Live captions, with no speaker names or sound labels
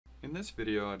In this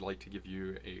video, I'd like to give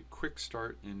you a quick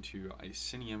start into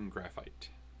Icenium Graphite.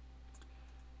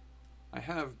 I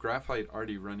have Graphite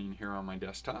already running here on my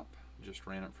desktop. Just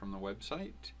ran it from the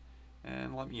website.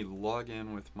 And let me log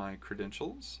in with my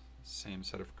credentials. Same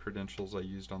set of credentials I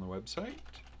used on the website.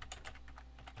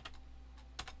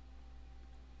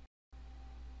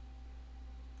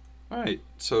 Alright,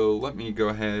 so let me go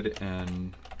ahead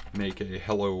and make a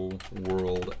Hello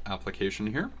World application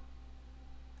here.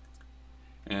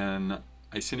 And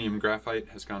Icenium Graphite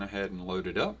has gone ahead and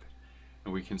loaded up,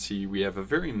 and we can see we have a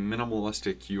very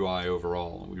minimalistic UI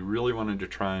overall. We really wanted to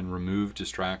try and remove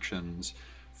distractions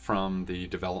from the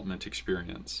development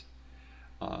experience.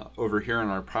 Over here in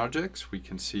our projects, we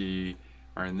can see,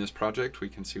 or in this project, we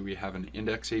can see we have an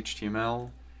index HTML,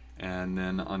 and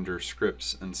then under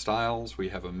scripts and styles, we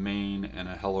have a main and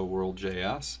a Hello World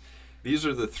JS. These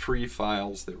are the three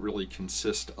files that really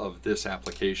consist of this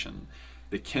application.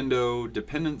 The Kendo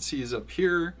dependencies up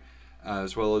here,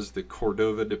 as well as the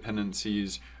Cordova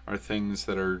dependencies, are things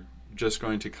that are just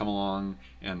going to come along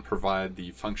and provide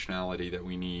the functionality that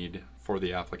we need for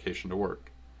the application to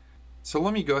work. So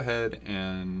let me go ahead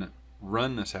and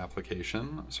run this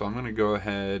application. So I'm going to go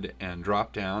ahead and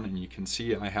drop down, and you can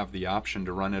see I have the option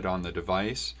to run it on the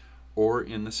device or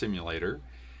in the simulator.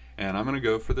 And I'm going to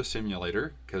go for the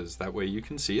simulator because that way you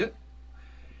can see it.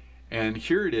 And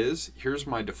here it is. Here's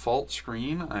my default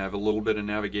screen. I have a little bit of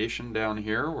navigation down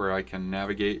here where I can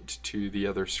navigate to the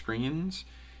other screens.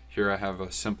 Here I have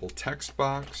a simple text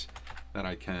box that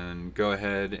I can go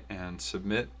ahead and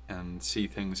submit and see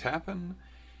things happen.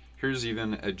 Here's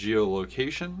even a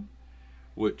geolocation,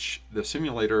 which the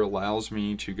simulator allows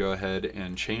me to go ahead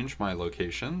and change my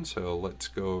location. So let's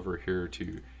go over here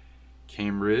to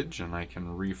Cambridge, and I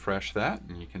can refresh that,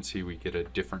 and you can see we get a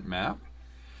different map.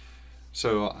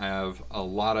 So I have a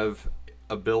lot of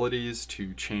abilities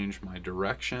to change my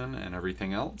direction and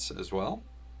everything else as well.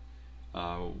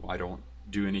 I don't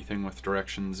do anything with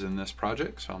directions in this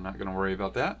project, so I'm not going to worry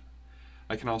about that.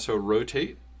 I can also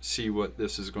rotate, see what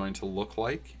this is going to look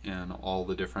like in all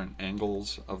the different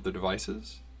angles of the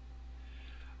devices.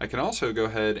 I can also go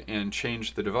ahead and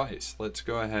change the device. Let's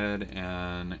go ahead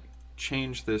and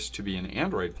change this to be an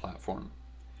Android platform.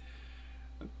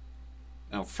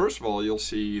 Now, first of all, you'll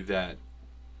see that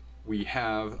we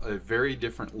have a very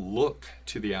different look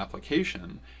to the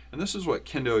application, and this is what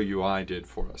Kendo UI did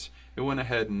for us. It went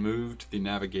ahead and moved the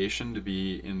navigation to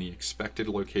be in the expected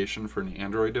location for an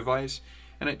Android device,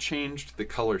 and it changed the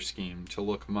color scheme to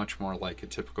look much more like a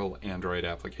typical Android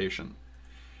application.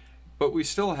 But we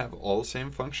still have all the same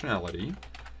functionality.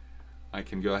 I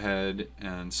can go ahead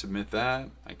and submit that.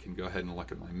 I can go ahead and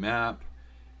look at my map.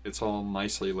 It's all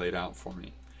nicely laid out for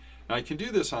me. Now I can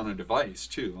do this on a device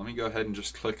too. Let me go ahead and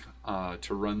just click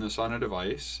to run this on a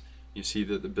device. You see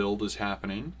that the build is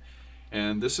happening,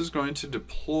 and this is going to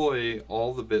deploy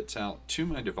all the bits out to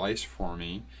my device for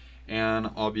me, and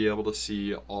I'll be able to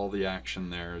see all the action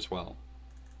there as well.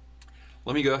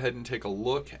 Let me go ahead and take a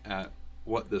look at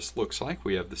what this looks like.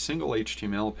 We have the single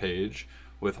HTML page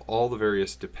with all the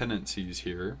various dependencies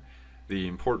here. The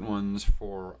important ones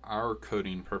for our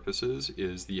coding purposes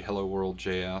is the Hello World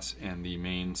JS and the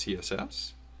main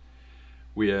CSS.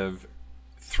 We have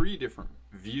three different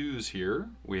views here.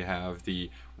 We have the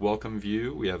welcome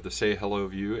view, we have the say hello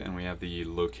view, and we have the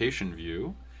location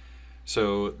view.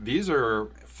 So these are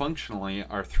functionally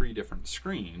our three different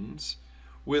screens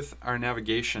with our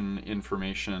navigation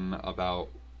information about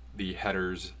the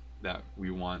headers that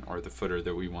we want, or the footer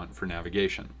that we want for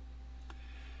navigation.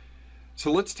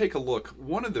 So let's take a look.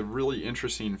 One of the really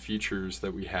interesting features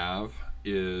that we have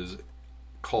is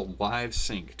called live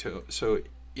sync. So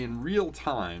in real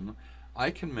time,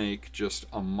 I can make just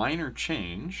a minor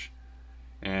change,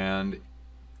 and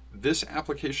this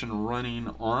application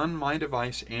running on my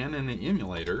device and in the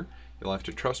emulator, you'll have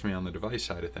to trust me on the device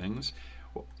side of things,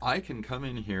 well, I can come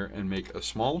in here and make a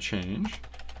small change.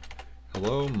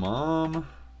 Hello, Mom.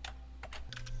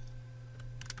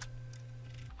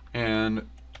 And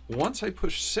once I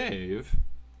push save,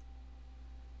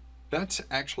 that's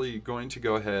actually going to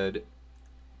go ahead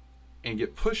and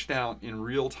get pushed out in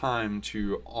real time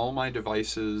to all my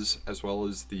devices as well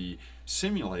as the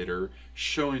simulator,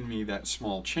 showing me that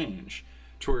small change,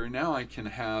 to where now I can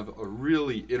have a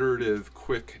really iterative,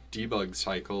 quick debug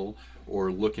cycle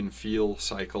or look and feel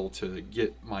cycle to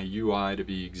get my UI to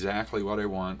be exactly what I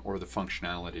want, or the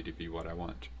functionality to be what I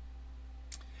want.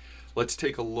 Let's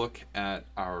take a look at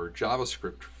our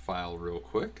JavaScript file real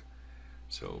quick.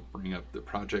 So bring up the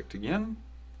project again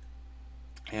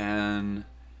and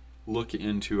look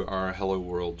into our Hello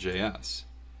World JS.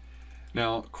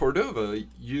 Now, Cordova,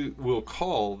 you will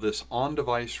call this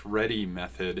on-device ready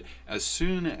method as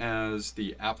soon as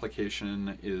the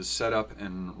application is set up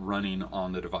and running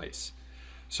on the device.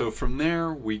 So from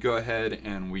there, we go ahead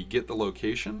and we get the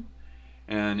location.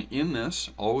 And in this,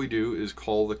 all we do is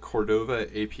call the Cordova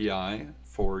API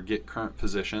for get current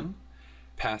position,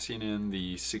 passing in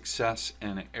the success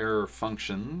and error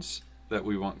functions that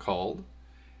we want called.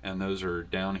 And those are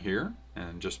down here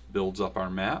and just builds up our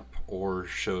map or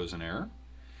shows an error.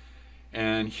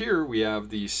 And here we have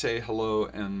the say hello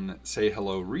and say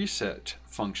hello reset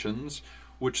functions,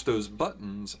 which those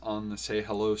buttons on the say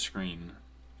hello screen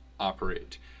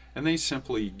operate. And they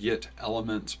simply get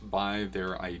elements by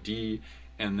their ID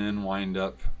and then wind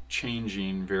up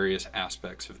changing various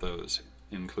aspects of those,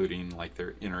 including like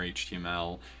their inner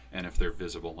HTML and if they're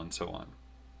visible and so on.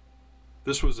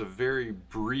 This was a very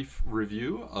brief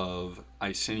review of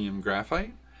Icenium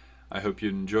Graphite. I hope you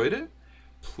enjoyed it.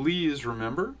 Please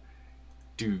remember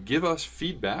to give us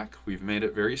feedback. We've made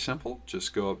it very simple.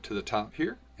 Just go up to the top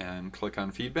here and click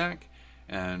on feedback,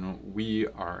 and we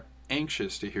are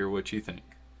anxious to hear what you think.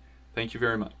 Thank you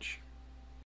very much.